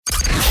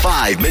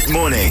5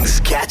 mid-mornings.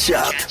 Catch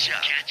up.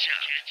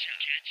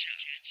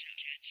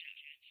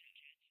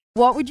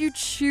 What would you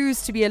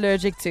choose to be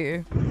allergic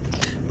to?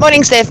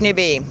 Morning, Stephanie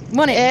B.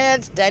 Morning.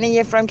 It's Danny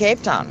here from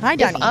Cape Town. Hi,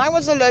 Danny. If I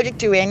was allergic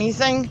to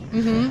anything,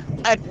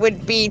 it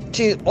would be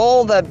to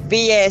all the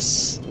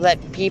BS that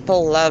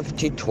people love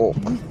to talk.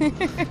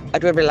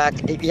 It would be like,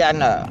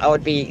 I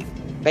would be,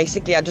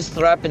 basically, I'd just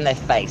throw up in their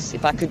face.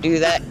 If I could do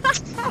that,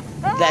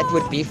 that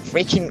would be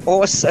freaking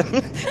awesome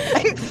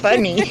and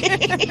funny.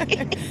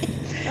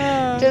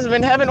 Just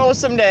been have an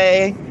awesome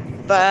day.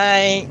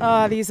 Bye.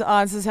 Oh, these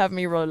answers have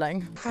me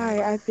rolling.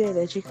 Hi, I'd be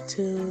allergic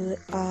to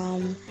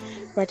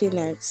writing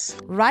notes.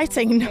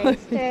 Writing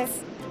notes. There's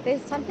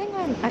something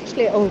I'm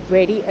actually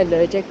already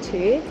allergic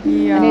to,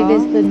 Yeah. and it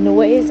is the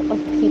noise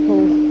of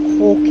people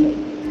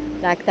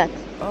talking, like that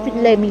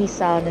phlegmy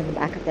sound in the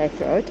back of their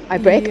throat. I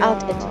break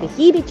out into the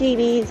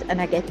heebie-jeebies, and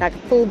I get like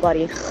a full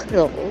body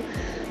chill.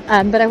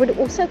 But I would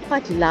also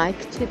quite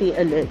like to be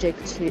allergic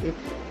to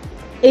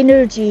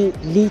energy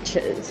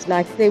leeches,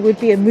 like there would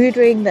be a mood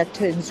ring that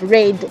turns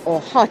red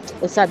or hot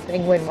or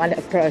something when one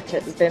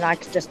approaches, then I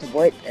could just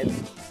avoid them.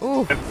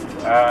 Ooh.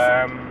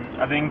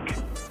 I think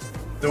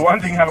the one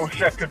thing I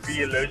wish I could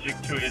be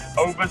allergic to is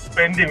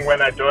overspending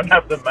when I don't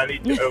have the money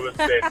to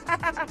overspend.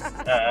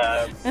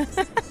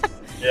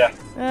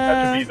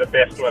 That would be the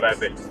best one, I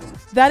think.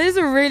 That is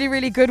a really,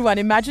 really good one.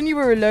 Imagine you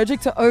were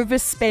allergic to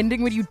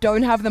overspending when you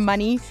don't have the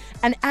money.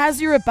 And as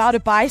you're about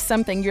to buy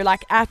something, you're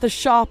like at the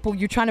shop or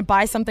you're trying to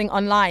buy something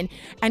online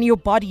and your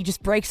body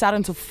just breaks out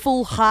into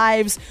full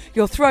hives.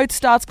 Your throat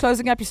starts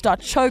closing up. You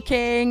start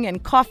choking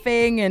and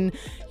coughing and,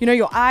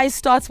 your eyes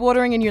starts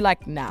watering and you're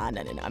like, nah.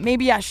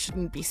 Maybe I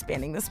shouldn't be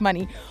spending this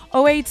money.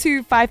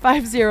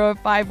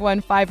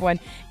 082-550-5151.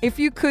 If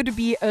you could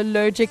be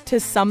allergic to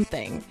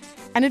something,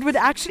 and it would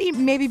actually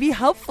maybe be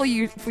helpful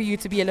for you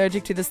to be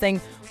allergic to this thing,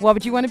 what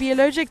would you want to be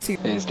allergic to?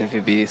 It's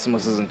definitely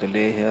Susan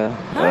Delay here.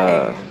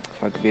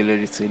 If I could be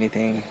allergic to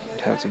anything,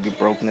 it'd have to be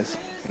brokenness.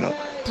 So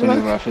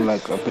whenever I feel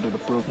like a bit of the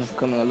brokenness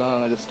coming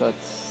along, I just start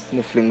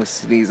sniffling or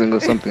sneezing or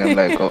something. I'm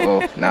like,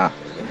 nah,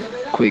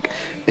 quick.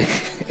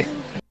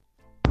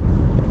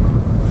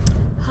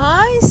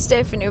 Hi,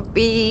 Stephanie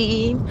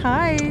B.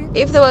 Hi.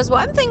 If there was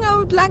one thing I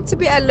would like to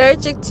be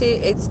allergic to,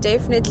 it's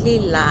definitely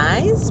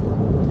lies.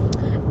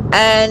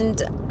 And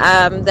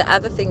the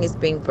other thing is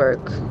being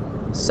broke.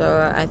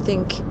 So I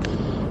think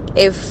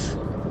if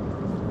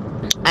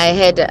I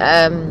had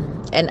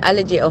an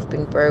allergy of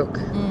being broke,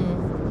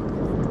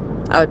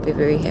 I would be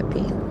very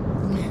happy.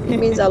 It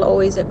means I'll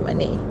always have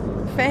money.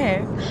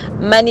 Fair.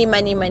 Money.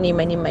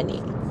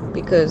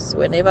 Because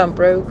whenever I'm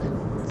broke,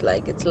 it's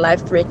like it's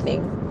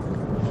life-threatening.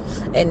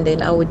 And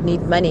then I would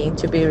need money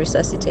to be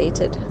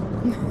resuscitated.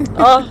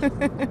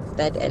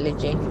 That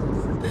allergy.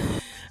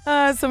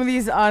 Some of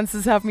these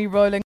answers have me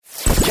rolling.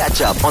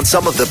 Catch up on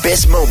some of the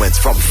best moments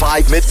from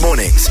 5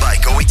 mid-mornings by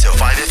going to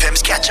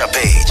 5FM's catch-up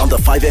page on the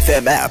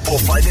 5FM app or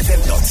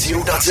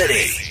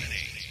 5FM.co.za.